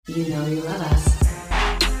You know you love us.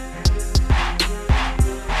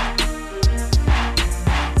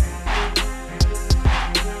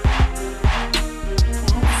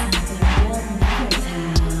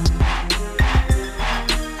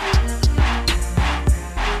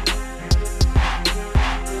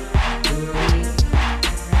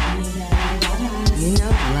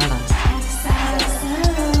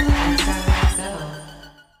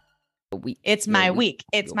 It's my week.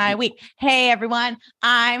 It's my week. Hey, everyone.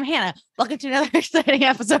 I'm Hannah. Welcome to another exciting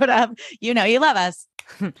episode of You Know You Love Us.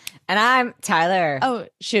 And I'm Tyler. Oh,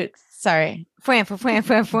 shoot. Sorry. No,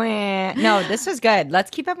 this was good.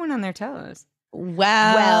 Let's keep everyone on their toes.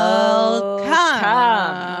 Welcome.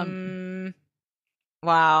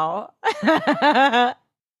 Wow.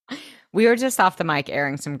 We were just off the mic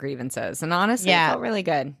airing some grievances, and honestly, it felt really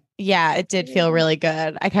good. Yeah, it did feel really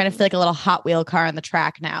good. I kind of feel like a little Hot Wheel car on the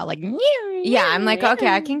track now. Like, yeah, I'm like, okay,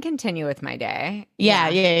 I can continue with my day.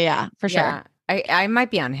 Yeah, for sure. Yeah. I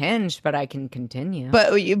might be unhinged, but I can continue.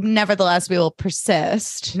 But nevertheless, we will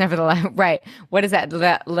persist. Nevertheless, right. What is that?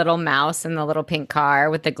 That little mouse in the little pink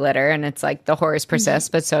car with the glitter, and it's like the horse persists,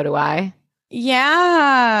 but so do I.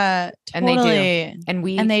 Yeah, totally.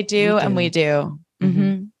 And they do. And we do.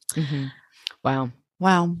 Mm-hmm. Wow.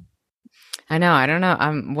 I know. I don't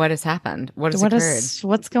know. What has happened? What has occurred?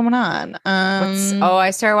 What's going on?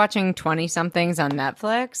 I started watching 20-somethings on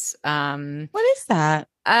Netflix. What is that?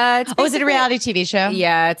 Is it a reality TV show?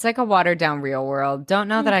 Yeah, it's like a watered down Real World. Don't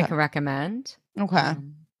know that I can recommend. Okay.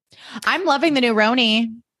 I'm loving the new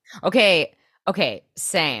RHONY. Okay,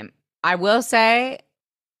 same. I will say,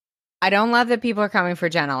 I don't love that people are coming for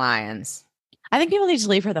Jenna Lyons. I think people need to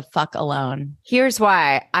leave her the fuck alone. Here's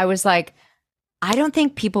why. I was like, I don't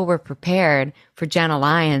think people were prepared for Jenna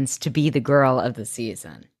Lyons to be the girl of the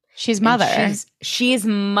season. She's mother. She's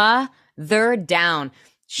mother down.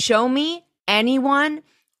 Show me anyone,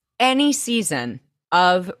 any season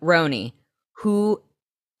of RHONY who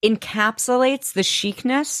encapsulates the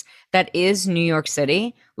chicness that is New York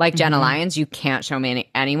City. Like Jenna Lyons, you can't show me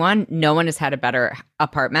anyone. No one has had a better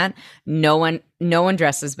apartment. No one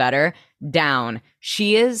dresses better. Down.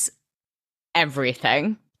 She is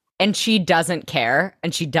everything. And she doesn't care,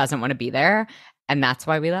 and she doesn't want to be there, and that's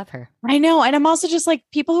why we love her. I know, and I'm also just like,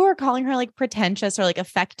 people who are calling her like pretentious or like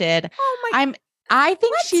affected. I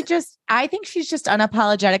think she's just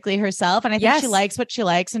unapologetically herself, and I think she likes what she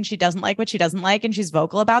likes, and she doesn't like what she doesn't like, and she's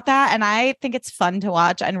vocal about that. And I think it's fun to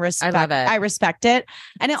watch and respect. I love it. I respect it,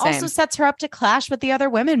 and it also sets her up to clash with the other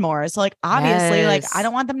women more. So like, obviously, like I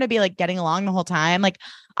don't want them to be like getting along the whole time. Like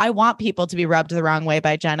I want people to be rubbed the wrong way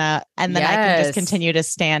by Jenna, and then I can just continue to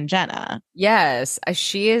stan Jenna. Yes,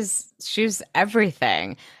 she's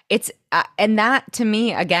everything. It's and that to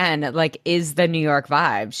me again like is the New York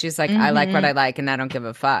vibe. She's like, I like what I like, and I don't give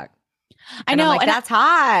a fuck. I know, I'm like, that's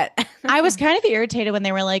hot. I was kind of irritated when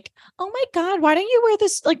they were like, "Oh my God, why don't you wear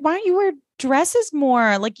this? Like, why don't you wear dresses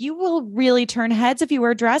more? Like, you will really turn heads if you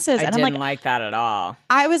wear dresses." And I'm like that at all.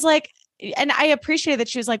 I was like, and I appreciated that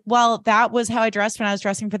she was like, well, that was how I dressed when I was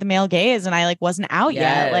dressing for the male gaze, and I like wasn't out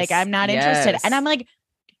yet. Like, I'm not interested. And I'm like,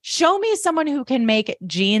 show me someone who can make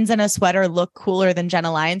jeans and a sweater look cooler than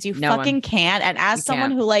Jenna Lyons. You fucking can't. And as someone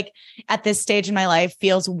who like at this stage in my life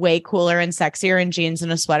feels way cooler and sexier in jeans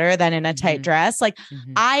and a sweater than in a tight dress, like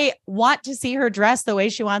I want to see her dress the way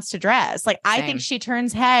she wants to dress. Like I think she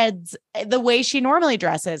turns heads the way she normally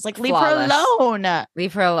dresses. Like leave her alone.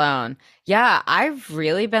 Leave her alone. Yeah, I've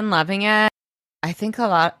really been loving it. I think a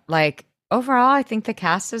lot, like overall, I think the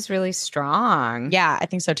cast is really strong. Yeah, I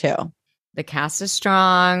think so too. The cast is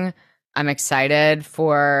strong. I'm excited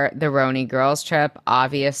for the RHONY girls trip.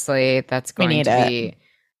 Obviously, that's going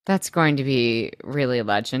to be really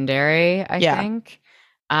legendary, I think.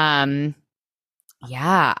 Yeah,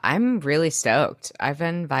 I'm really stoked. I've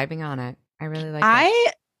been vibing on it. I really like it.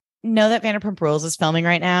 I know that Vanderpump Rules is filming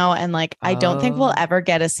right now, and like I don't think we'll ever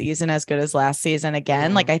get a season as good as last season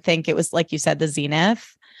again. Like I think it was, like you said, the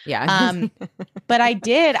zenith. Yeah. But I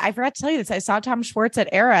forgot to tell you this. I saw Tom Schwartz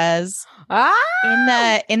at Eras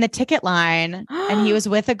in the ticket line, and he was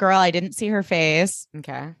with a girl. I didn't see her face.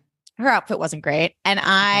 Okay. Her outfit wasn't great. And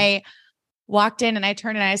I walked in and I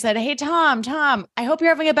turned and I said, "Hey, Tom, I hope you're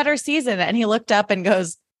having a better season." And he looked up and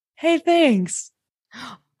goes, "Hey, thanks."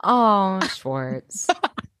 Oh, Schwartz.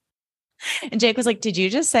 And Jake was like, "Did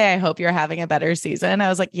you just say, I hope you're having a better season?" I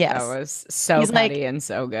was like, "Yes." That was so funny and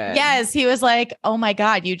so good. Yes. He was like, "Oh my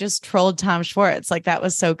God, you just trolled Tom Schwartz. Like, that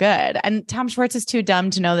was so good." And Tom Schwartz is too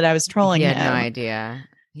dumb to know that I was trolling him. He had no idea.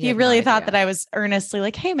 He really thought that I was earnestly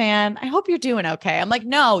like, "Hey man, I hope you're doing okay." I'm like,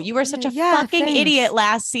 "No, you were such a fucking idiot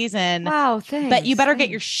last season. Wow, thanks. But you better get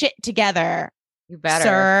your shit together. You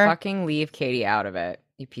better fucking leave Katie out of it.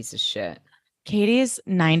 You piece of shit. Katie's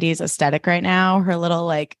 90s aesthetic right now, her little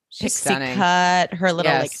like pixie cut, her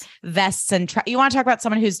little like vests and you want to talk about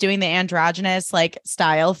someone who's doing the androgynous like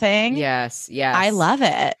style thing? Yes. I love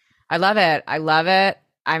it. I love it.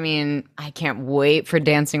 I mean, I can't wait for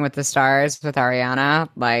Dancing with the Stars with Ariana.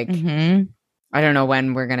 Like, I don't know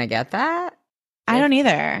when we're gonna get that. I don't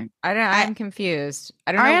either. I'm confused.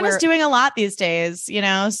 I don't know. Ariana's doing a lot these days, you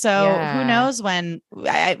know, so who knows when.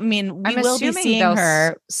 I mean, we will be seeing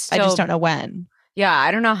her. I just don't know when. Yeah,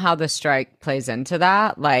 I don't know how the strike plays into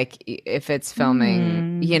that. Like, if it's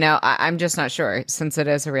filming, you know, I'm just not sure since it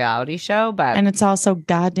is a reality show. And it's also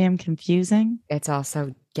goddamn confusing. And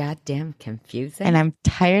I'm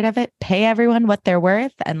tired of it. Pay everyone what they're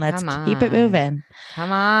worth and let's keep it moving.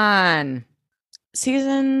 Come on.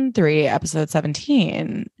 Season 3, episode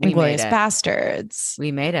 17, Inglorious Bastards.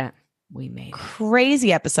 We made it.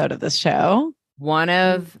 Crazy episode of this show. One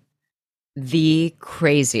of the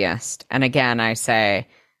craziest. And again, I say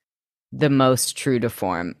the most true to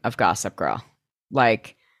form of Gossip Girl.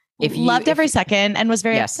 Like, if you loved every second and was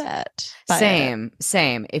very upset. Same.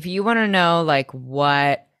 If you want to know like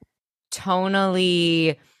what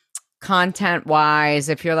tonally, content wise,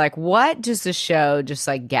 if you're like, what does the show just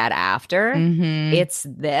like get after? It's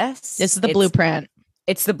this. This is the blueprint.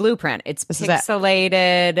 It's the blueprint. It's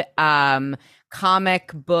pixelated,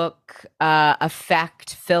 comic book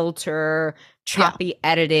effect filter, choppy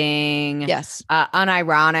editing. Yes.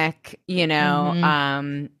 Unironic, you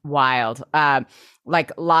know, wild.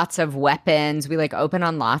 Like lots of weapons. We like open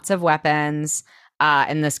on lots of weapons.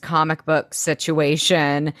 In this comic book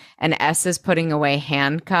situation, and S is putting away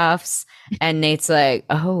handcuffs, and Nate's like,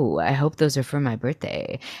 "Oh, I hope those are for my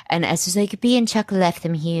birthday." And S is like, "B and Chuck left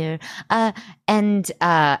them here." And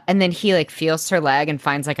then he like feels her leg and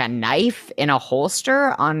finds like a knife in a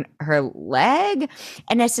holster on her leg,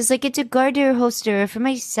 and S is like, "It's a garter holster for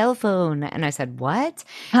my cell phone." And I said, "What?"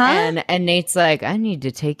 And Nate's like, "I need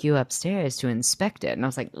to take you upstairs to inspect it." And I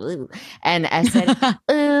was like, "Ooh." And S said,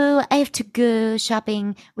 "Oh, I have to go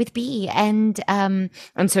shopping with B." And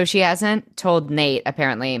so she hasn't told Nate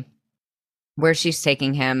apparently where she's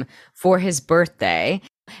taking him for his birthday.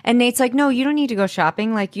 And Nate's like, "No, you don't need to go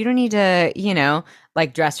shopping. Like, you don't need to, you know,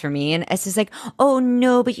 like dress for me." And S is like, "Oh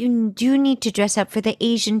no, but you do need to dress up for the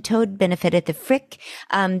Asian toad benefit at the Frick.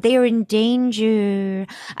 They are in danger.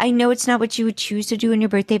 I know it's not what you would choose to do on your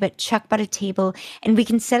birthday, but Chuck bought a table and we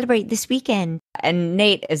can celebrate this weekend." And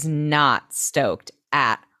Nate is not stoked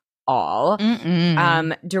at all.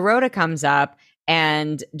 Dorota comes up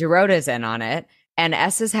and Dorota's in on it. And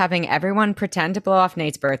S is having everyone pretend to blow off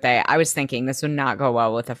Nate's birthday. I was thinking this would not go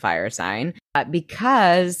well with a fire sign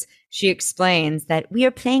because she explains that we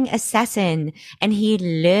are playing assassin and he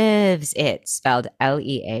loves it, spelled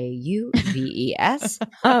Leauves.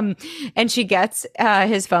 And she gets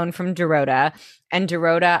his phone from Dorota, and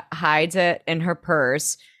Dorota hides it in her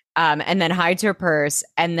purse. And then hides her purse.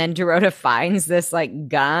 And then Dorota finds this like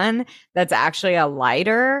gun that's actually a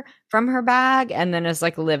lighter from her bag, and then is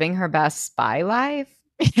like living her best spy life.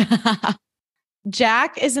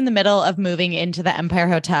 Jack is in the middle of moving into the Empire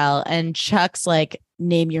Hotel, and Chuck's like,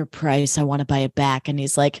 "Name your price. I want to buy it back." And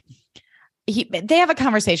he's like, they have a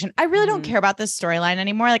conversation. I really don't care about this storyline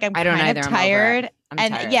anymore. Like, I don't kind of tired.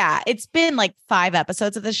 I'm tired. Yeah, it's been like 5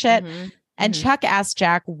 episodes of this shit. And Chuck asks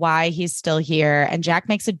Jack why he's still here. And Jack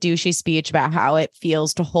makes a douchey speech about how it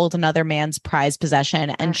feels to hold another man's prized possession.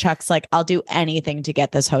 And Chuck's like, "I'll do anything to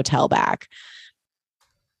get this hotel back."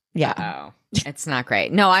 Yeah. Oh, it's not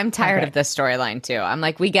great. No, I'm tired of this storyline too. I'm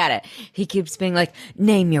like, we get it. He keeps being like,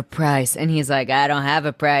 "Name your price." And he's like, "I don't have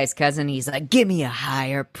a price, cousin." He's like, "Give me a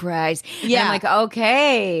higher price." Yeah. And I'm like,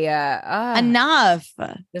 okay. Enough.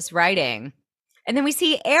 This writing. And then we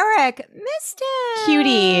see Eric. Missed him.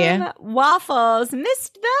 Cutie. Waffles.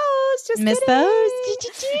 Missed those. Just missed those.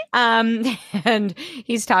 And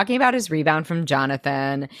he's talking about his rebound from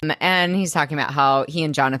Jonathan. And he's talking about how he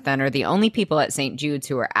and Jonathan are the only people at St. Jude's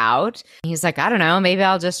who are out. He's like, "I don't know. Maybe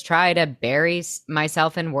I'll just try to bury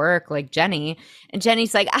myself in work like Jenny." And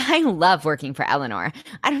Jenny's like, "I love working for Eleanor.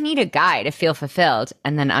 I don't need a guy to feel fulfilled."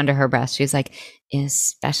 And then under her breath, she's like,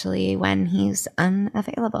 "Especially when he's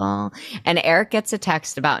unavailable." And Eric gets a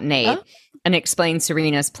text about Nate and explains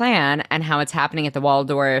Serena's plan and how it's happening at the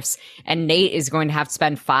Waldorfs. And Nate is going to have to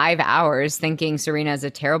spend 5 hours thinking Serena is a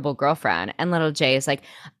terrible girlfriend. And little Jay is like,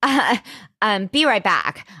 "Be right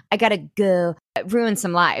back. I gotta go ruin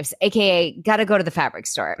some lives, aka gotta go to the fabric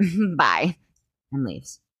store. Bye." And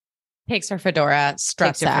leaves. Takes her fedora,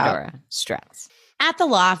 struts out. Struts. At the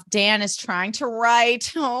loft, Dan is trying to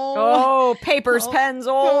write. Papers, pens.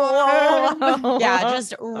 Yeah,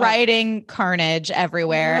 just writing carnage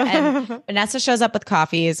everywhere. And Vanessa shows up with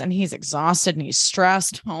coffees and he's exhausted and he's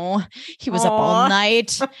stressed. He was up all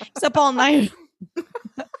night. He's up all night.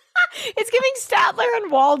 It's giving Statler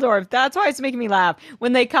and Waldorf. That's why it's making me laugh.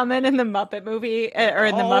 When they come in the Muppet movie or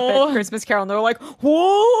in the Muppet Christmas Carol, and they're like,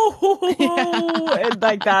 whoa. Yeah. And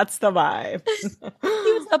like, that's the vibe. He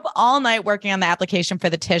was up all night working on the application for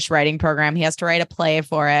the Tisch writing program. He has to write a play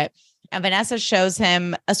for it. And Vanessa shows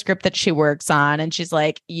him a script that she works on. And she's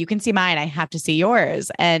like, you can see mine. I have to see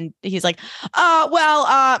yours. And he's like,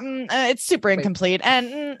 it's super incomplete.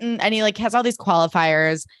 And he like has all these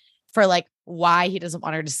qualifiers for like why he doesn't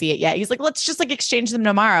want her to see it yet. He's like, let's just like exchange them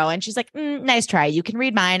tomorrow. And she's like, nice try. You can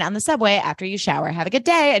read mine on the subway after you shower. Have a good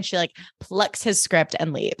day. And she like plucks his script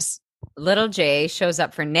and leaves. Little Jay shows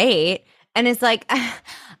up for Nate and is like,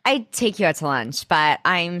 I'd take you out to lunch, but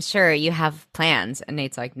I'm sure you have plans. And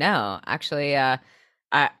Nate's like, no, actually,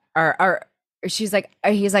 he's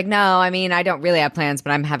like, no, I mean, I don't really have plans,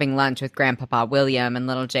 but I'm having lunch with Grandpapa William. And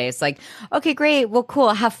little Jay's like, okay, great. Well,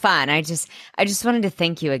 cool. Have fun. I just wanted to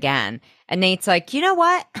thank you again. And Nate's like, you know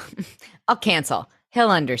what? I'll cancel.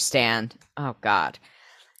 He'll understand. Oh, God.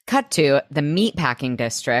 Cut to the meatpacking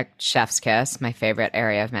district, Chef's Kiss, my favorite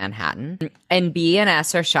area of Manhattan. And B and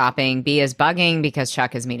S are shopping. B is bugging because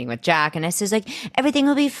Chuck is meeting with Jack. And S is like, everything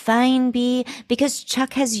will be fine, B, because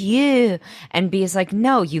Chuck has you. And B is like,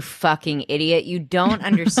 no, you fucking idiot. You don't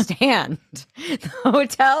understand. The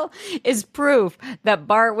hotel is proof that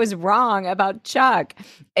Bart was wrong about Chuck.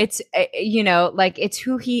 It's, like it's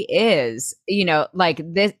who he is.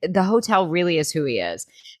 The hotel really is who he is.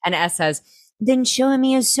 And S says, then showing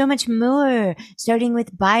me is so much more, starting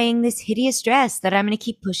with buying this hideous dress that I'm going to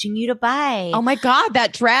keep pushing you to buy. Oh my God,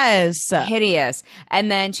 that dress. Hideous.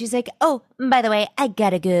 And then she's like, oh, by the way, I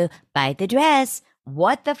gotta go buy the dress.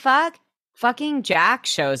 What the fuck? Fucking Jack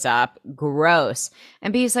shows up. Gross.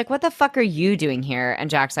 And B's like, what the fuck are you doing here?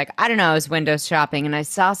 And Jack's like, I don't know. I was window shopping and I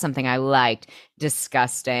saw something I liked.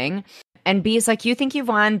 Disgusting. And B is like, you think you've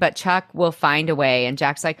won, but Chuck will find a way. And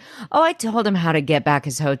Jack's like, oh, I told him how to get back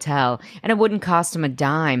his hotel, and it wouldn't cost him a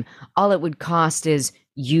dime. All it would cost is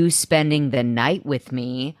you spending the night with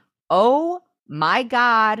me. Oh, my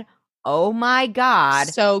God. Oh, my God.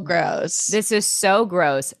 So gross. This is so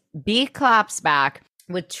gross. B claps back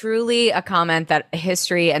with truly a comment that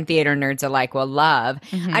history and theater nerds alike will love.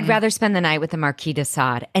 Mm-hmm. I'd rather spend the night with the Marquis de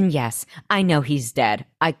Sade. And yes, I know he's dead.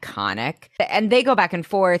 Iconic. And they go back and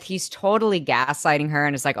forth. He's totally gaslighting her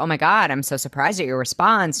and is like, oh my God, I'm so surprised at your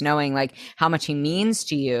response, knowing like how much he means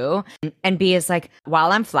to you. And B is like,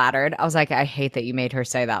 while I'm flattered, I was like, I hate that you made her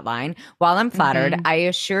say that line. While I'm flattered, I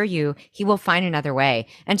assure you he will find another way.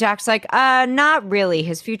 And Jack's like, not really.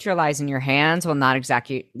 His future lies in your hands. Well, not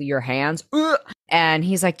exactly your hands. And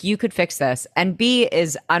he's like, you could fix this. And B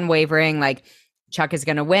is unwavering, like Chuck is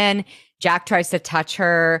going to win. Jack tries to touch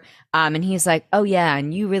her. And he's like, oh, yeah,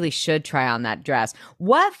 and you really should try on that dress.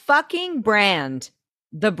 What fucking brand?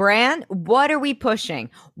 The brand? What are we pushing?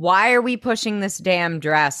 Why are we pushing this damn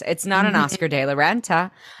dress? It's not an Oscar de la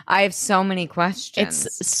Renta. I have so many questions.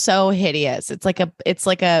 It's so hideous. It's like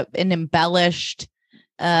an embellished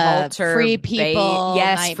culture, free people.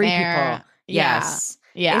 Yes, nightmare. Free people. Yes.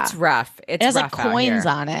 Yeah. It's rough. It has like coins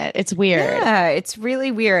on it. It's weird. Yeah, it's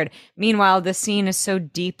really weird. Meanwhile, the scene is so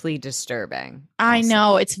deeply disturbing. I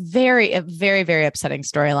know. It's a very, very upsetting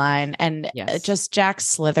storyline. And just Jack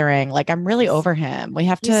slithering. Like, I'm really over him. We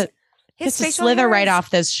have to slither right off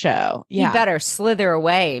this show. Yeah. You better slither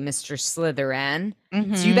away, Mr. Slytherin.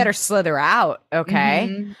 Mm-hmm. So you better slither out. Okay.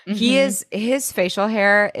 Mm-hmm. Mm-hmm. His facial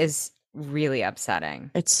hair is really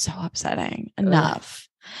upsetting. It's so upsetting. Enough.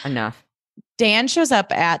 Dan shows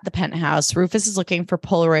up at the penthouse. Rufus is looking for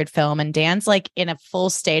Polaroid film, and Dan's like in a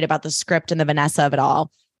full state about the script and the Vanessa of it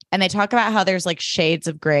all. And they talk about how there's like shades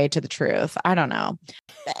of gray to the truth. I don't know.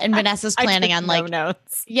 And Vanessa's planning on like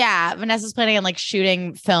notes. Yeah, Vanessa's planning on like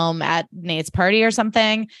shooting film at Nate's party or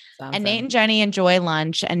something. And Nate and Jenny enjoy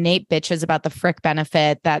lunch, and Nate bitches about the frick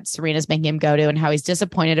benefit that Serena's making him go to and how he's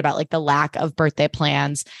disappointed about like the lack of birthday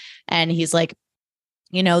plans. And he's like,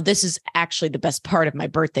 this is actually the best part of my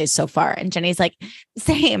birthday so far. And Jenny's like,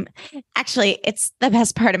 same. Actually, it's the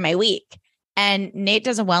best part of my week. And Nate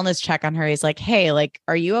does a wellness check on her. He's like, hey, like,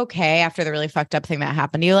 are you okay after the really fucked up thing that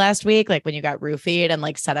happened to you last week? Like when you got roofied and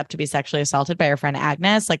like set up to be sexually assaulted by your friend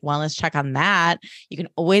Agnes, like wellness check on that. You can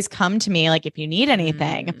always come to me like if you need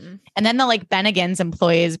anything. And then the like Bennigan's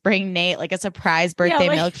employees bring Nate like a surprise birthday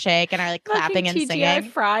milkshake and are like clapping and TGI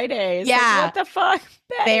singing. Fridays. Yeah. Like, what the fuck?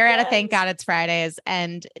 They're at a Thank God It's Fridays.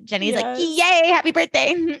 And Jenny's like, yay, happy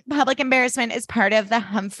birthday. Public embarrassment is part of the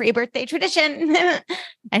Humphrey birthday tradition.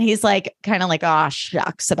 And he's like, kind of like, oh,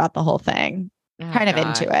 shucks about the whole thing. Kind of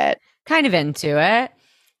into it.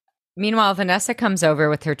 Meanwhile, Vanessa comes over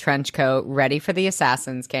with her trench coat, ready for the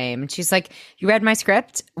Assassin's game. And she's like, you read my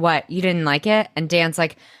script? What? You didn't like it? And Dan's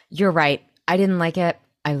like, you're right. I didn't like it.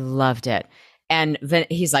 I loved it. And then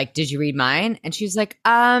he's like, did you read mine? And she's like,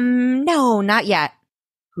 no, not yet.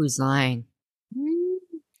 Who's lying?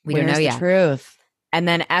 We don't know yet. Truth. And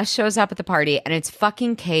then S shows up at the party and it's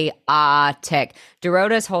fucking chaotic.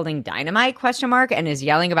 Dorota's holding dynamite ? And is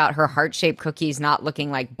yelling about her heart-shaped cookies not looking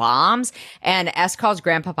like bombs. And S calls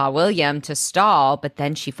Grandpapa William to stall, but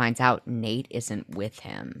then she finds out Nate isn't with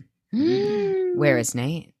him. Where is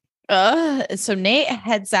Nate? So Nate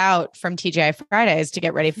heads out from TGI Fridays to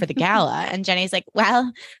get ready for the gala. And Jenny's like,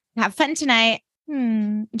 well, have fun tonight.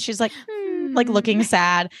 And she's like, like looking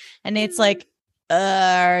sad. And Nate's like,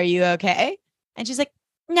 are you okay? And she's like,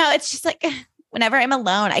 no, it's just like whenever I'm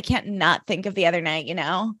alone, I can't not think of the other night,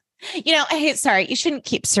 hey, sorry, you shouldn't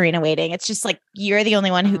keep Serena waiting. It's just like, you're the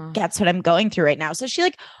only one who gets what I'm going through right now. So she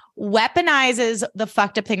like weaponizes the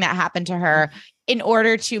fucked up thing that happened to her in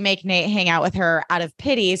order to make Nate hang out with her out of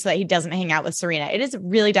pity so that he doesn't hang out with Serena. It is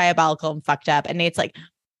really diabolical and fucked up. And Nate's like,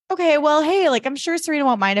 okay, well, hey, like, I'm sure Serena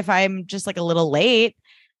won't mind if I'm just like a little late.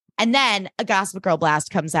 And then a Gossip Girl blast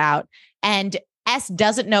comes out and S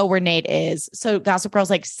doesn't know where Nate is. So Gossip Girl's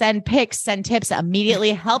like, send pics, send tips,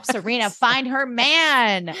 immediately help Serena find her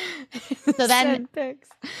man. So then send pics.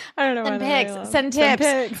 I don't know. Send pics, send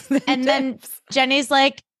tips. And then Jenny's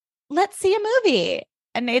like, let's see a movie.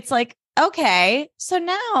 And Nate's like, okay. So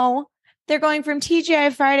now they're going from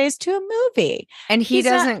TGI Fridays to a movie. And he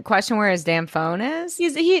doesn't question where his damn phone is?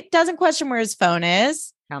 He doesn't question where his phone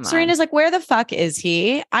is. Serena's like, where the fuck is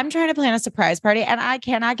he? I'm trying to plan a surprise party and I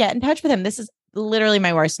cannot get in touch with him. This is literally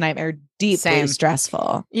my worst nightmare. Deeply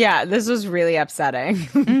stressful. Yeah, this was really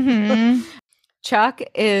upsetting. Chuck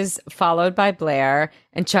is followed by Blair,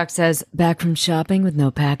 and Chuck says, back from shopping with no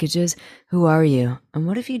packages? Who are you? And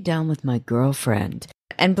what have you done with my girlfriend?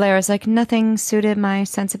 And Blair is like, nothing suited my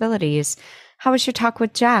sensibilities. How was your talk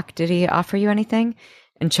with Jack? Did he offer you anything?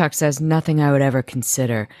 And Chuck says, nothing I would ever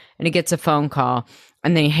consider. And he gets a phone call.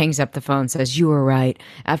 And then he hangs up the phone and says, you were right.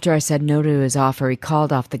 After I said no to his offer, he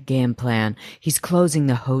called off the game plan. He's closing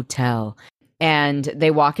the hotel. And they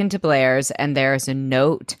walk into Blair's, and there's a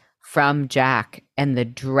note from Jack. And the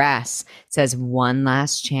dress says, one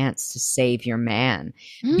last chance to save your man.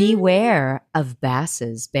 Beware of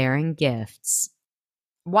basses bearing gifts.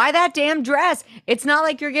 Why that damn dress? It's not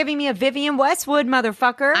like you're giving me a Vivienne Westwood,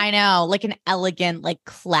 motherfucker. I know, like an elegant, like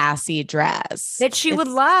classy dress that she would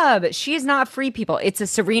love. She is not free people. It's a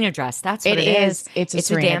Serena dress. That's what it is. It's a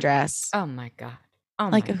Serena dress. Oh my God.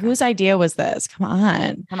 Oh my God. Whose idea was this? Come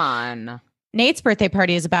on. Nate's birthday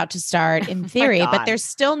party is about to start in theory, but there's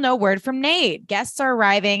still no word from Nate. Guests are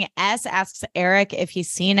arriving. S asks Eric if he's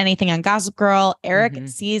seen anything on Gossip Girl. Eric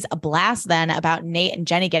sees a blast then about Nate and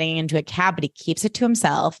Jenny getting into a cab, but he keeps it to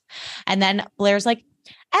himself. And then Blair's like,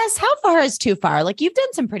 S, how far is too far? Like, you've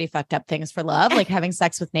done some pretty fucked up things for love, like having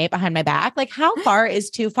sex with Nate behind my back. Like, how far is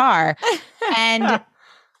too far? And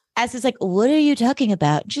S is like, what are you talking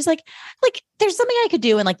about? And she's like, there's something I could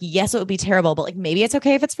do. And like, yes, it would be terrible, but like, maybe it's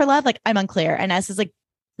okay if it's for love. Like, I'm unclear. And S is like,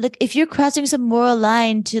 look, if you're crossing some moral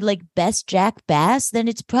line to like best Jack Bass, then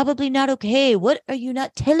it's probably not okay. What are you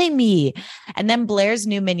not telling me? And then Blair's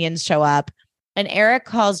new minions show up and Eric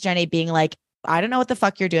calls Jenny being like, I don't know what the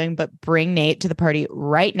fuck you're doing, but bring Nate to the party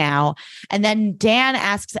right now. And then Dan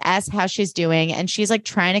asks S how she's doing. And she's like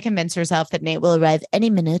trying to convince herself that Nate will arrive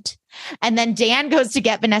any minute. And then Dan goes to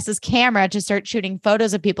get Vanessa's camera to start shooting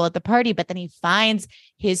photos of people at the party. But then he finds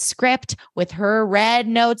his script with her red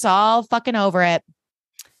notes all fucking over it.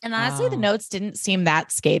 And honestly, the notes didn't seem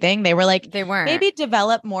that scathing. They were like, they weren't. Maybe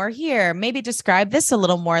develop more here. Maybe describe this a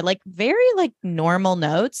little more, like very like normal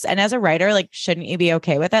notes. And as a writer, like, shouldn't you be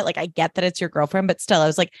okay with it? Like, I get that it's your girlfriend, but still, I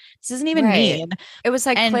was like, this isn't even mean. It was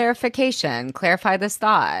like clarification, clarify this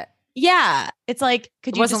thought. Yeah. It's like,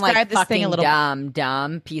 could you describe like this thing a little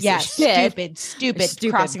dumb piece of shit. Stupid,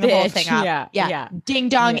 crossing bitch. The whole thing up. Yeah. Ding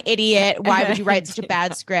dong, idiot. Why would you write such a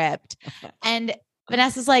bad script? And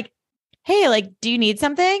Vanessa's like, hey, like, do you need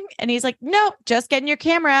something? And he's like, nope, just getting your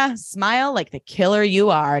camera. Smile like the killer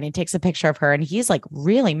you are. And he takes a picture of her and he's like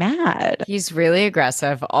really mad. He's really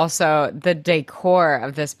aggressive. Also, the decor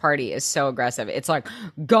of this party is so aggressive. It's like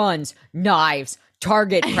guns, knives,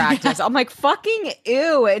 target practice. I'm like, fucking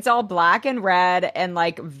ew. It's all black and red and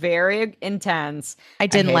like very intense. I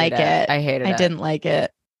didn't like it. I hated it. I didn't like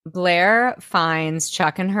it. Blair finds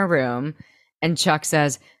Chuck in her room And Chuck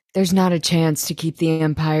says, there's not a chance to keep the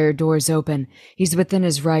Empire doors open. He's within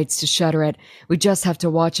his rights to shutter it. We just have to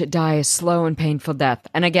watch it die a slow and painful death.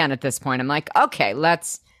 And again, at this point, I'm like, okay,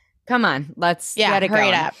 let's get it hurry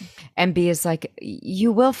going. it up. And B is like,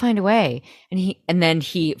 you will find a way. And then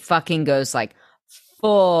he fucking goes like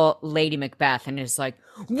full Lady Macbeth and is like,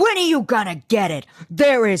 when are you gonna get it?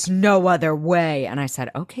 There is no other way. And I said,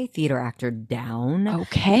 okay, theater actor, down.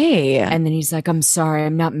 Okay. And then he's like, I'm sorry,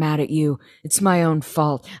 I'm not mad at you. It's my own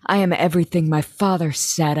fault. I am everything my father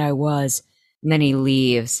said I was. And then he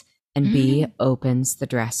leaves and B opens the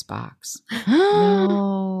dress box.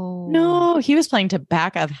 No, he was playing to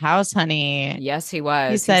back of house, honey. Yes, he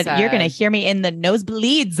was. He said, you're going to hear me in the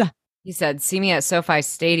nosebleeds. He said, see me at SoFi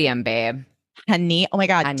Stadium, babe. Honey. Oh my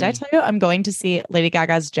God. Honey. Did I tell you I'm going to see Lady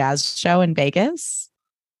Gaga's jazz show in Vegas?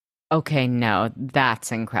 Okay, no,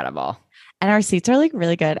 that's incredible. And our seats are like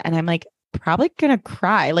really good. And I'm like probably going to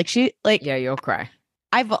cry. Yeah, you'll cry.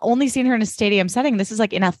 I've only seen her in a stadium setting. This is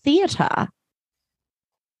like in a theater.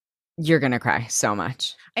 You're going to cry so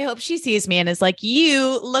much. I hope she sees me and is like,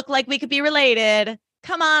 you look like we could be related.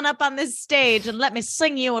 Come on up on this stage and let me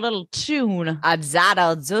sing you a little tune. Just like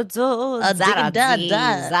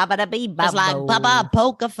Papa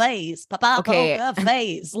Poker Face. Papa Poker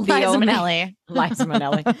Face. Liza Minnelli. Liza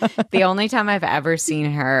Minnelli. The only time I've ever seen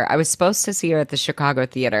her, I was supposed to see her at the Chicago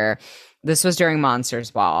Theater. This was during Monsters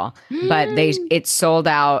Ball, but it sold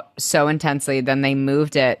out so intensely. Then they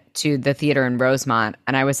moved it to the theater in Rosemont,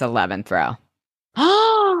 and I was 11th row.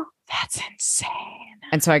 Oh, that's insane.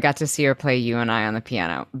 And so I got to see her play You and I on the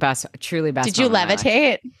piano. Truly best. Did you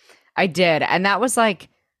levitate? I did. And that was like,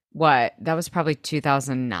 what? That was probably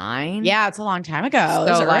 2009. Yeah, it's a long time ago. So it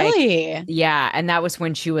was like, early. Yeah. And that was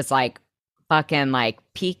when she was like fucking like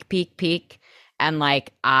peak. And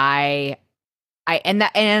like I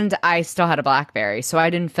still had a BlackBerry. So I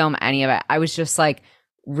didn't film any of it. I was just like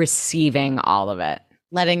receiving all of it.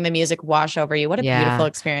 Letting the music wash over you. What a beautiful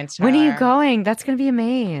experience, Tyler. When are you going? That's going to be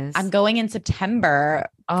amazing. I'm going in September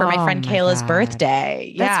for my friend Kayla's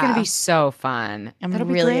birthday. Yeah. That's going to be so fun. I'm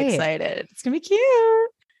really excited. It's going to be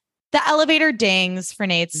cute. The elevator dings for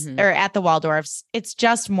Nate's or at the Waldorfs. It's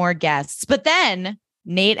just more guests. But then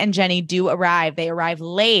Nate and Jenny do arrive. They arrive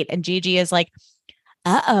late and Gigi is like,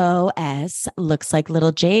 S, looks like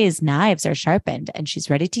little J's knives are sharpened and she's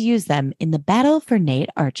ready to use them in the battle for Nate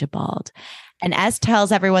Archibald. And S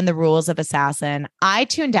tells everyone the rules of Assassin. I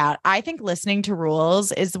tuned out. I think listening to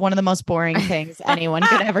rules is one of the most boring things anyone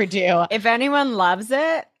could ever do. If anyone loves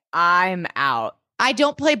it, I'm out. I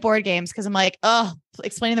don't play board games because I'm like, oh,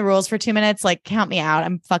 explaining the rules for 2 minutes, like count me out.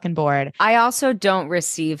 I'm fucking bored. I also don't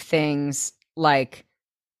receive things like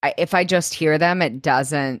if I just hear them, it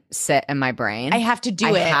doesn't sit in my brain. I have to do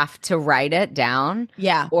it. I have to write it down.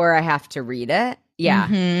 Yeah. Or I have to read it. Yeah.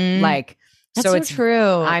 Mm-hmm. Like, that's so it's true.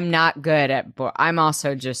 I'm not good at I'm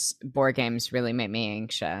also just board games really make me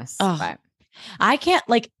anxious. But I can't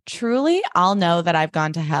truly I'll know that I've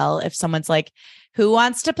gone to hell if someone's like, who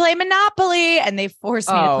wants to play Monopoly? And they force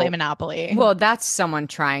me to play Monopoly. Well, that's someone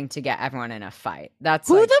trying to get everyone in a fight. That's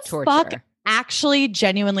who the torture. Fuck actually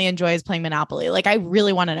genuinely enjoys playing Monopoly? Like, I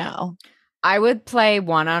really want to know. I would play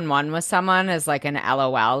one-on-one with someone as like an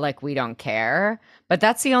LOL, like we don't care. But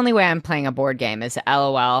that's the only way I'm playing a board game is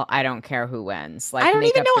LOL. I don't care who wins. Like, I don't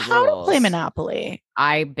even know how to play Monopoly.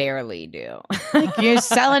 I barely do. Like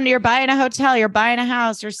you're buying a hotel, you're buying a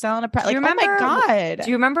house, you're selling a oh my God. Do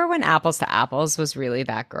you remember when Apples to Apples was really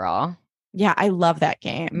that girl? Yeah, I love that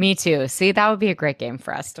game. Me too. See, that would be a great game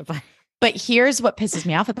for us to play. But here's what pisses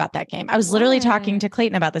me off about that game. I was literally talking to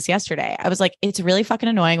Clayton about this yesterday. I was like, it's really fucking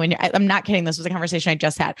annoying when I'm not kidding. This was a conversation I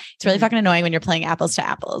just had. It's really fucking annoying when you're playing apples to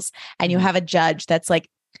apples and you have a judge that's like,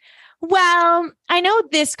 well, I know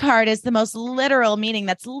this card is the most literal meaning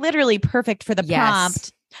that's literally perfect for the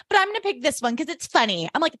prompt, but I'm going to pick this one because it's funny.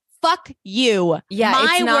 I'm like, fuck you. Yeah,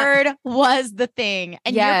 my word was the thing.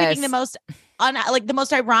 And you're picking the most the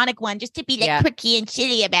most ironic one just to be quirky and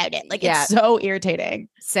shitty about it. Like it's so irritating.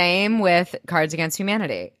 Same with Cards Against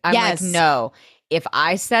Humanity. I'm like, no, if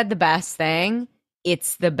I said the best thing,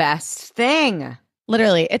 it's the best thing.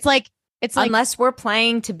 Literally. It's like unless we're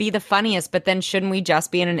playing to be the funniest, but then shouldn't we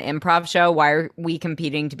just be in an improv show? Why are we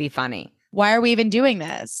competing to be funny? Why are we even doing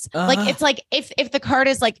this? Like it's like if the card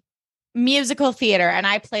is like musical theater and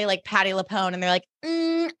I play like Patti LuPone and they're like,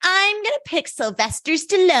 I'm gonna pick Sylvester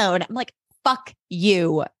Stallone. I'm like, fuck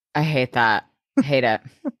you. I hate that. I hate it.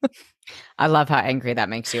 I love how angry that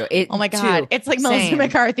makes you. Oh my God. It's like Melissa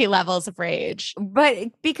McCarthy levels of rage. But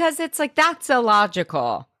because it's like, that's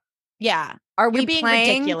illogical. Yeah. Are we being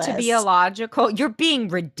playing ridiculous to be illogical? You're being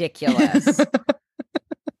ridiculous.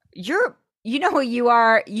 You're you know what you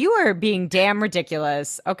are? You are being damn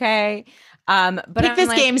ridiculous. Okay. But take I'm this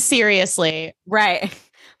like, game seriously. right.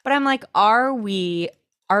 But I'm like,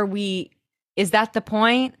 is that the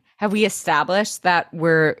point? Have we established that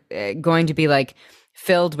we're going to be like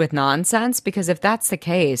filled with nonsense? Because if that's the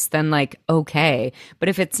case, then like, okay. But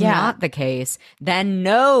if it's not the case, then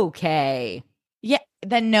no, okay. Yeah,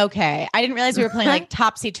 then no K. I didn't realize we were playing like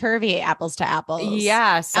topsy-turvy apples to apples.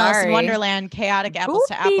 Yeah, sorry. Alice in Wonderland, chaotic apples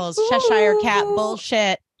to apples, Cheshire Cat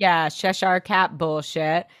bullshit. Yeah, Cheshire Cat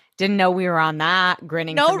bullshit. Didn't know we were on that.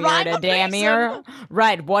 Grinning from ear to damn ear.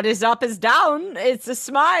 Right. What is up is down. It's a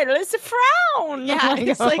smile. It's a frown. Yeah.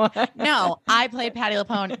 It's like, no, I played Patti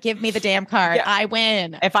LuPone. Give me the damn card. Yeah. I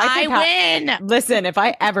win. If I win. Listen, if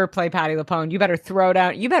I ever play Patti LuPone, you better throw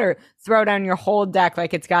down your whole deck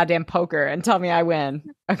like it's goddamn poker and tell me I win.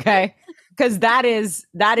 Okay? Because that is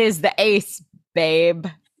the ace, babe.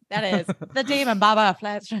 That is the demon baba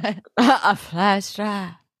flash drive. A flash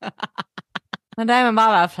drive. The Diamond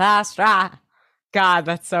Baba Flastrad. God,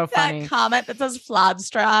 that's so funny. That comment that says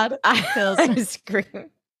Fladstrad. I scream.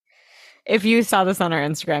 If you saw this on our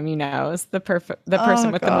Instagram, you know it's the person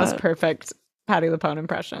with the most perfect Patti LuPone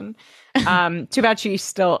impression. Too bad she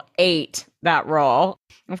still ate that role.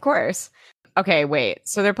 Of course. Okay, wait.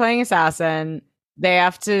 So they're playing assassin. They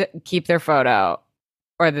have to keep their photo,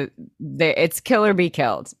 or it's kill or be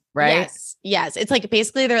killed. Right? Yes. It's like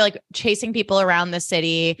basically they're like chasing people around the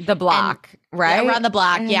city. The block, right? Around the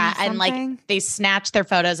block, yeah. And like they snatch their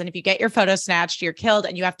photos. And if you get your photo snatched, you're killed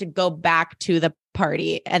and you have to go back to the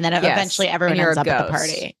party. And then eventually everyone ends up at the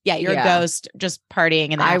party. Yeah, you're a ghost just partying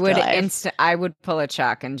in the afterlife. I would pull a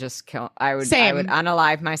Chuck and just kill. I would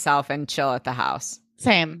unalive myself and chill at the house.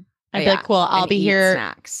 Same. I'd be like, cool, I'll be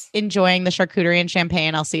here enjoying the charcuterie and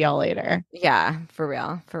champagne. I'll see y'all later. Yeah, for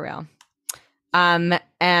real.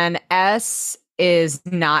 And S is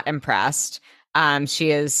not impressed.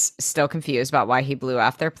 She is still confused about why he blew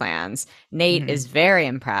off their plans. Nate is very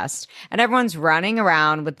impressed. And everyone's running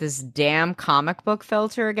around with this damn comic book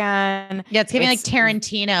filter again. Yeah, it's giving like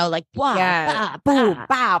Tarantino, like, wow, boo,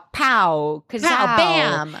 bow, pow, kazow,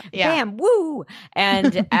 bam, bam, woo.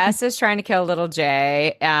 And S is trying to kill little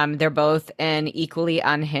J. They're both in equally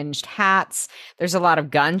unhinged hats. There's a lot of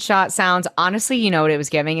gunshot sounds. Honestly, you know what it was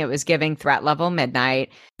giving? It was giving threat level midnight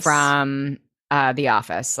from The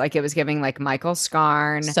Office. Like it was giving like Michael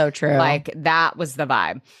Scarn. So true. Like that was the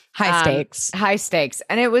vibe. High stakes.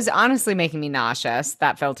 And it was honestly making me nauseous.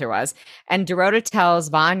 That filter was. And Dorota tells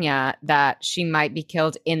Vanya that she might be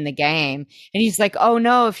killed in the game. And he's like, oh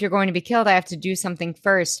no, if you're going to be killed, I have to do something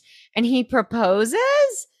first. And he proposes.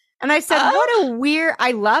 And I said,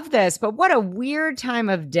 I love this, but what a weird time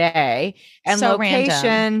of day and so location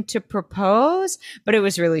random to propose. But it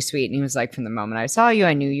was really sweet. And he was like, from the moment I saw you,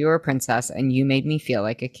 I knew you were a princess and you made me feel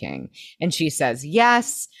like a king. And she says,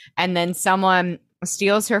 yes. And then someone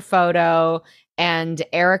steals her photo and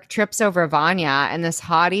Eric trips over Vanya and this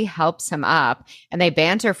hottie helps him up and they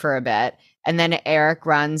banter for a bit. And then Eric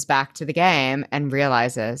runs back to the game and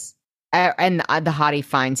realizes, and the hottie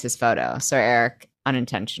finds his photo. So Eric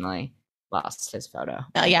unintentionally lost his photo.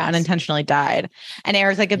 Unintentionally died. And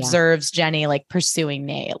Eric like observes Jenny like pursuing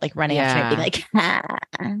Nate, like running after Nate, being like, ha.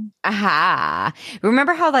 Aha.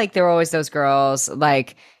 Remember how like there were always those girls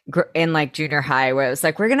like in like junior high where it was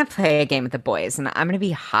like, we're going to play a game with the boys and I'm going to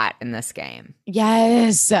be hot in this game.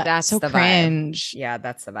 Yes. That's so the cringe. Vibe. Yeah,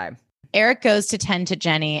 that's the vibe. Eric goes to tend to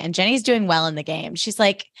Jenny and Jenny's doing well in the game. She's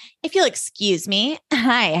like, if you'll excuse me,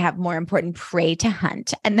 I have more important prey to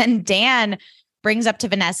hunt. And then Dan brings up to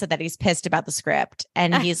Vanessa that he's pissed about the script.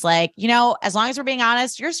 And he's like, as long as we're being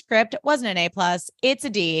honest, your script wasn't an A+. It's a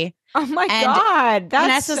D. Oh my God. That's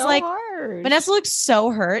Vanessa's so like, hard. Vanessa looks so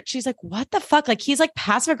hurt. She's like, what the fuck? Like he's like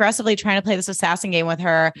passive aggressively trying to play this assassin game with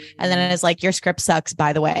her. And then it is like, your script sucks,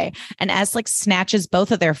 by the way. And S like snatches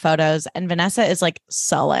both of their photos. And Vanessa is like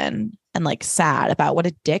sullen and like sad about what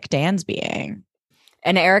a dick Dan's being.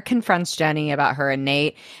 And Eric confronts Jenny about her and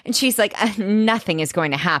Nate. And she's like, nothing is going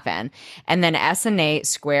to happen. And then S and Nate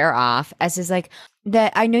square off. S is like,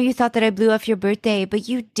 that I know you thought that I blew off your birthday, but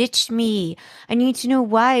you ditched me. I need to know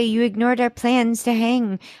why you ignored our plans to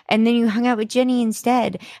hang. And then you hung out with Jenny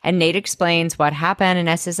instead. And Nate explains what happened. And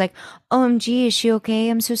S is like, OMG, is she okay?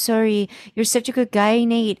 I'm so sorry. You're such a good guy,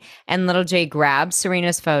 Nate. And little J grabs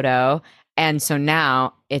Serena's photo. And so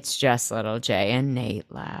now it's just little J and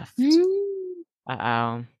Nate left.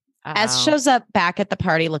 S shows up back at the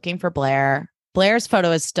party looking for Blair. Blair's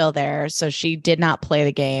photo is still there, so she did not play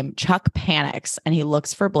the game. Chuck panics and he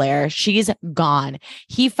looks for Blair. She's gone.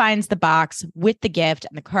 He finds the box with the gift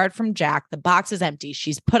and the card from Jack. The box is empty.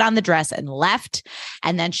 She's put on the dress and left.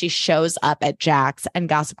 And then she shows up at Jack's, and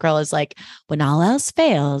Gossip Girl is like, when all else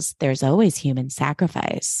fails, there's always human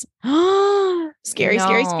sacrifice. Scary,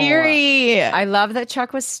 scary, scary. I love that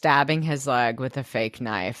Chuck was stabbing his leg with a fake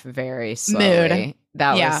knife very slowly. Mood.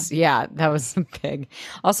 That was big.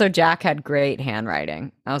 Also, Jack had great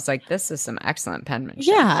handwriting. I was like, this is some excellent penmanship.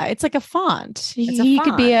 Yeah, it's like a font. He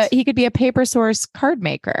could be a paper source card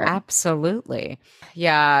maker. Absolutely.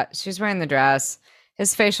 Yeah, she's wearing the dress.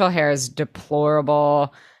 His facial hair is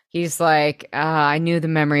deplorable. He's like, I knew the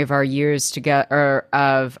memory of our years together,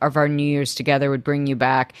 of our New Year's together would bring you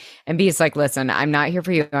back. And B's like, listen, I'm not here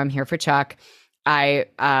for you. I'm here for Chuck.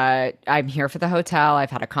 I'm here for the hotel. I've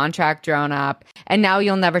had a contract drawn up, and now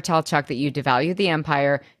you'll never tell Chuck that you devalue the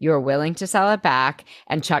empire. You're willing to sell it back,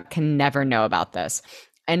 and Chuck can never know about this.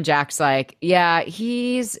 And Jack's like, yeah,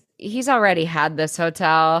 he's already had this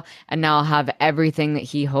hotel, and now I'll have everything that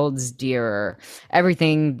he holds dearer.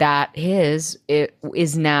 Everything that was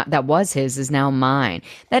his is now mine.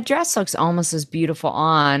 That dress looks almost as beautiful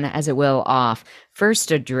on as it will off.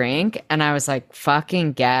 First a drink, and I was like,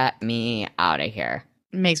 fucking get me out of here.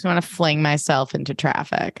 It makes me want to fling myself into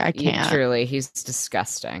traffic. I can't. Truly, he's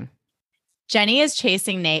disgusting. Jenny is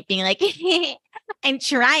chasing Nate, being like, I'm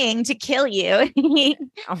trying to kill you.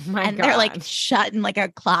 Oh my God. They're like shut in like a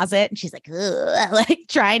closet, and she's like, ugh, like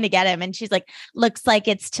trying to get him. And she's like, looks like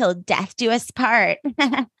it's till death do us part.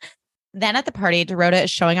 Then at the party, Dorota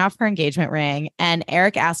is showing off her engagement ring, and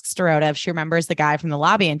Eric asks Dorota if she remembers the guy from the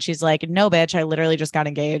lobby. And she's like, no, bitch, I literally just got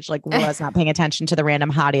engaged. Like, was not paying attention to the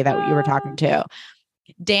random hottie that you were talking to.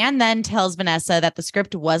 Dan then tells Vanessa that the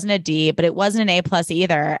script wasn't a D, but it wasn't an A+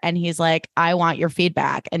 either. And he's like, I want your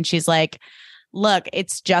feedback. And she's like, look,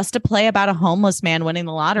 it's just a play about a homeless man winning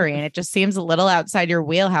the lottery. And it just seems a little outside your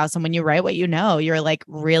wheelhouse. And when you write what you know, you're like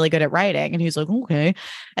really good at writing. And he's like, okay.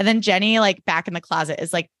 And then Jenny, like back in the closet,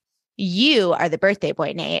 is like, you are the birthday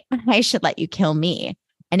boy, Nate. I should let you kill me.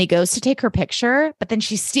 And he goes to take her picture, but then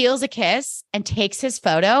she steals a kiss and takes his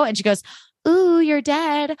photo. And she goes, ooh, you're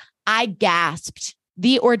dead. I gasped.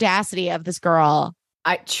 The audacity of this girl.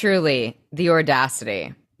 The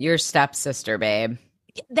audacity. Your stepsister, babe.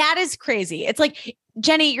 That is crazy. It's like,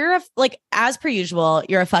 Jenny, you're as per usual,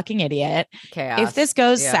 you're a fucking idiot. Chaos. If this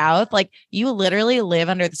goes south, like you literally live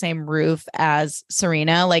under the same roof as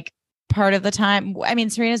Serena, like part of the time. I mean,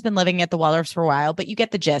 Serena's been living at the Waldorfs for a while, but you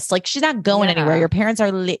get the gist. Like she's not going anywhere. Your parents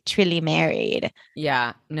are literally married.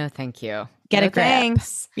 Yeah. No, thank you. Get a grip.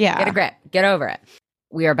 Thanks. Yeah. Get a grip. Get over it.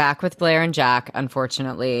 We are back with Blair and Jack,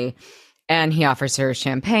 unfortunately. And he offers her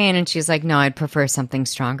champagne, and she's like, no, I'd prefer something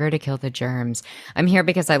stronger to kill the germs. I'm here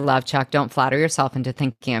because I love Chuck. Don't flatter yourself into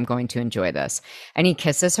thinking I'm going to enjoy this. And he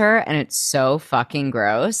kisses her, and it's so fucking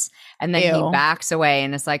gross. And then he backs away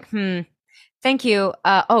and is like, thank you.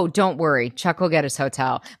 Oh, don't worry. Chuck will get his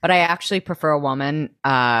hotel. But I actually prefer a woman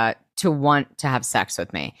to want to have sex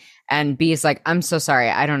with me. And B is like, I'm so sorry.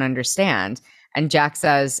 I don't understand. And Jack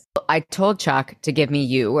says, I told Chuck to give me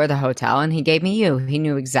you or the hotel, and he gave me you. He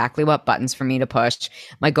knew exactly what buttons for me to push.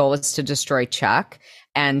 My goal was to destroy Chuck.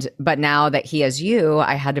 But now that he has you,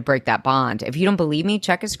 I had to break that bond. If you don't believe me,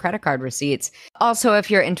 check his credit card receipts. Also, if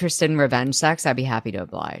you're interested in revenge sex, I'd be happy to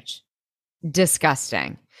oblige.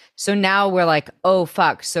 Disgusting. So now we're like, oh,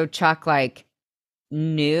 fuck. So Chuck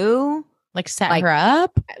knew? Like set her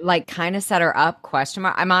up? Like kind of set her up, question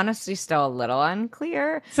mark. I'm honestly still a little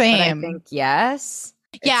unclear. Same. But I think yes.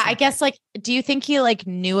 Yeah, I guess do you think he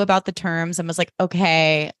knew about the terms and was like,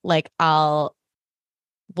 okay, we'll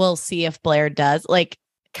see if Blair does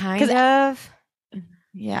kind of.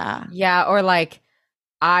 Yeah. Yeah. Or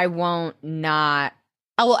I won't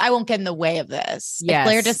get in the way of this. Yes. If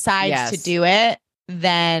Blair decides to do it,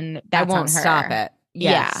 then that's I won't on her. stop it.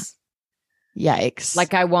 Yes. Yeah.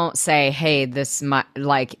 Yikes. I won't say, hey,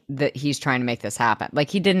 that he's trying to make this happen.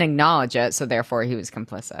 He didn't acknowledge it. So therefore he was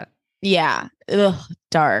complicit. Yeah. Ugh,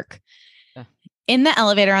 dark. Yeah. In the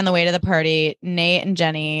elevator on the way to the party, Nate and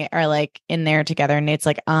Jenny are in there together. And Nate's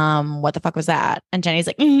like, what the fuck was that? And Jenny's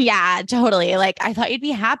like, yeah, totally. I thought you'd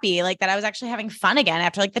be happy, that I was actually having fun again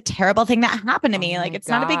after the terrible thing that happened to me. It's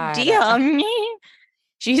not a big deal.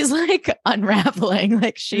 She's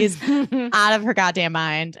unraveling. She's out of her goddamn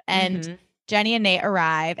mind. And Jenny and Nate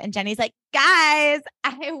arrive, and Jenny's like, guys,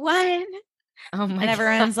 I won. Oh my And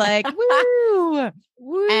everyone's God. like, woo.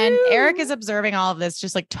 Woo. And Eric is observing all of this,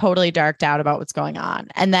 just totally darked out about what's going on.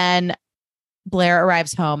 And then Blair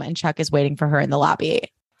arrives home, and Chuck is waiting for her in the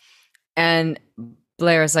lobby. And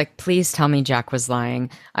Blair is like, please tell me Jack was lying.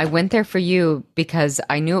 I went there for you because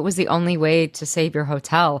I knew it was the only way to save your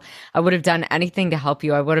hotel. I would have done anything to help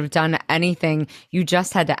you. I would have done anything. You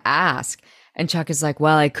just had to ask. And Chuck is like,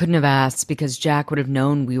 well, I couldn't have asked because Jack would have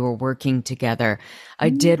known we were working together. I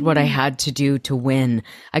did what I had to do to win.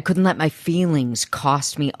 I couldn't let my feelings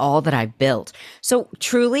cost me all that I built. So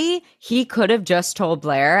truly, he could have just told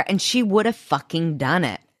Blair and she would have fucking done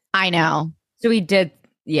it. I know. So he did,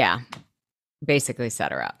 yeah, basically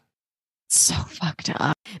set her up. So fucked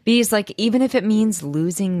up. B's like, even if it means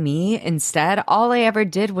losing me instead, all I ever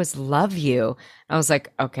did was love you. I was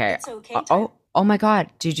like, okay. It's okay. Oh my God.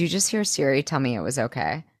 Did you just hear Siri tell me it was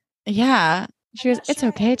okay? Yeah. She goes, it's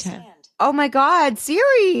okay, Ted. Oh my God,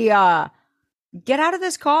 Siri, get out of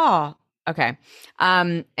this call. Okay.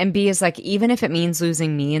 And B is like, even if it means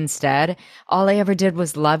losing me instead, all I ever did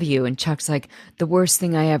was love you. And Chuck's like, the worst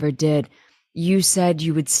thing I ever did. You said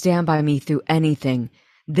you would stand by me through anything.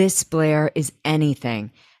 This, Blair, is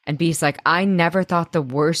anything. And B's like, I never thought the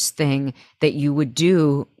worst thing that you would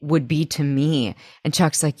do would be to me. And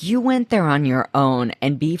Chuck's like, you went there on your own.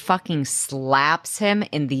 And B fucking slaps him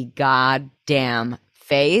in the goddamn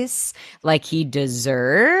face like he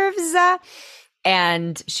deserves.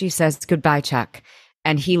 And she says, goodbye, Chuck.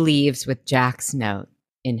 And he leaves with Jack's note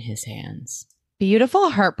in his hands. Beautiful,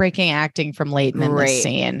 heartbreaking acting from Leighton in this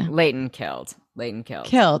scene. Leighton killed.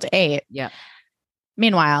 Killed. 8. Yeah.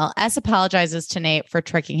 Meanwhile, S apologizes to Nate for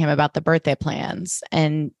tricking him about the birthday plans.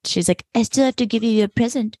 And she's like, I still have to give you a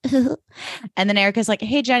present. And then Erica's like,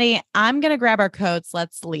 hey, Jenny, I'm going to grab our coats.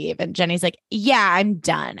 Let's leave. And Jenny's like, yeah, I'm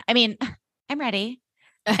done. I mean, I'm ready.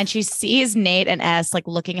 And she sees Nate and S like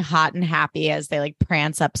looking hot and happy as they like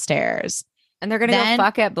prance upstairs. And they're going to go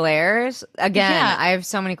fuck at Blair's? Again, yeah. I have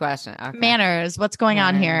so many questions. Okay. Manners. What's going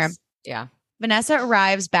on here? Yeah. Vanessa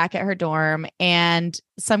arrives back at her dorm and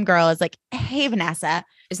some girl is like, hey, Vanessa.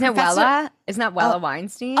 Isn't it Wella? Isn't that Wella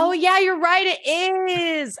Weinstein? Oh, yeah, you're right. It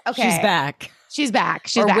is. Okay. She's back.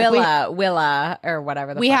 She's or back. Willa, or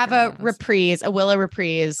whatever. We have a reprise, a Willa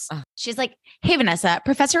reprise. She's like, hey, Vanessa,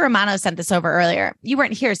 Professor Romano sent this over earlier. You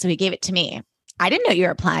weren't here, so he gave it to me. I didn't know you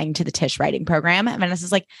were applying to the Tisch writing program. And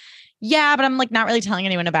Vanessa's like, yeah, but I'm like not really telling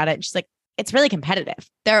anyone about it. And she's like, it's really competitive.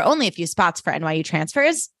 There are only a few spots for NYU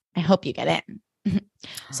transfers. I hope you get in.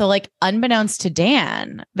 So like unbeknownst to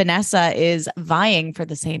Dan, Vanessa is vying for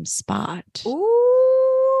the same spot. Ooh.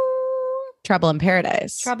 Trouble in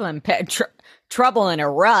paradise. Trouble in a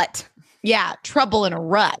rut. Yeah, trouble in a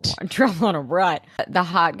rut. Trouble in a rut. The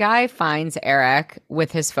hot guy finds Eric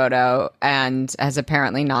with his photo and has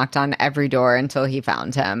apparently knocked on every door until he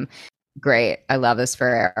found him. Great. I love this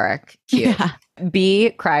for Eric. Cute. Yeah.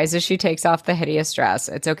 B cries as she takes off the hideous dress.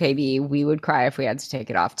 It's okay, B. We would cry if we had to take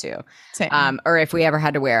it off too. Same. Or if we ever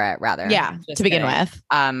had to wear it, rather. Yeah, to begin with.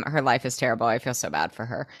 Her life is terrible. I feel so bad for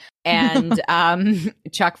her. And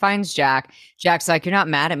Chuck finds Jack. Jack's like, you're not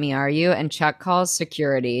mad at me, are you? And Chuck calls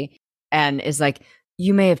security and is like,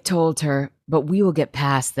 you may have told her, but we will get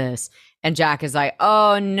past this. And Jack is like,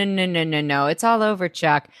 oh, no. It's all over,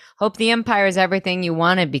 Chuck. Hope the Empire is everything you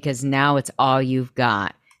wanted because now it's all you've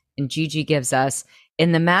got. And Gigi gives us,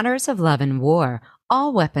 in the matters of love and war,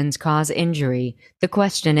 all weapons cause injury. The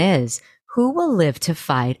question is, who will live to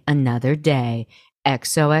fight another day?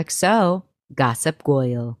 XOXO, Gossip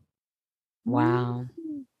Goyle. Wow.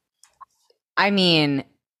 I mean,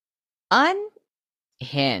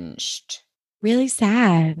 unhinged. Really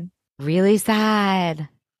sad. Really sad.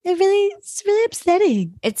 It's really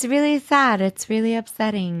upsetting. It's really sad. It's really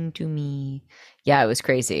upsetting to me. Yeah, it was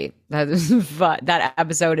crazy. That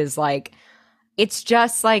episode is like, it's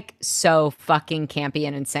just like so fucking campy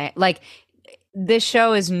and insane. Like, this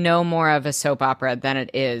show is no more of a soap opera than it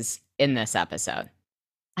is in this episode.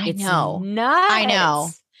 I know. Nuts. I know.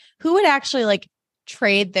 Who would actually like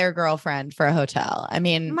trade their girlfriend for a hotel? I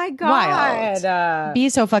mean, my God. Wild. Be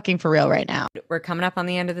so fucking for real right now. We're coming up on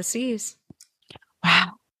the end of the seas.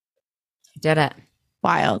 Wow. Did it.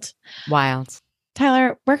 Wild.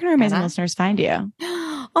 Tyler, where can our amazing listeners find you?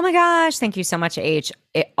 Oh my gosh. Thank you so much, H.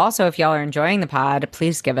 Also, if y'all are enjoying the pod,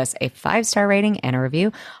 please give us a 5-star rating and a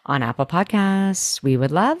review on Apple Podcasts. We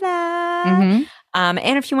would love that. Mm-hmm.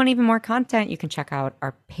 And if you want even more content, you can check out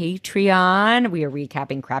our Patreon. We are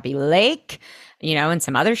recapping Crappy Lake, and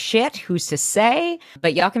some other shit. Who's to say?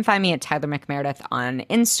 But y'all can find me at Tyler McMeredith on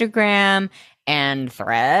Instagram and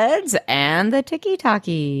Threads and the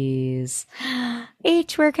TikTokies.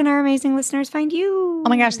 H, where can our amazing listeners find you? Oh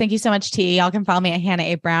my gosh, thank you so much, T. Y'all can follow me at Hannah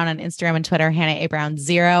A. Brown on Instagram and Twitter, Hannah A. Brown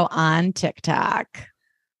 0 on TikTok.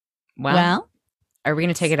 Well, are we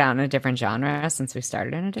going to take it out in a different genre since we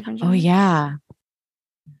started in a different genre? Oh, yeah.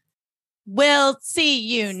 We'll see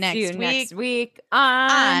you next week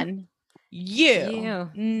on You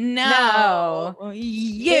Know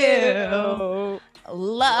You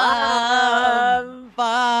Love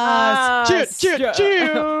Us.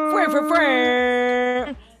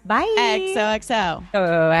 Bye. XOXO.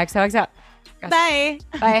 XOXO. Bye.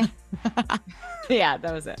 Bye. Yeah,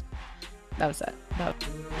 that was it.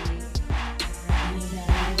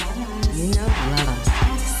 You know love.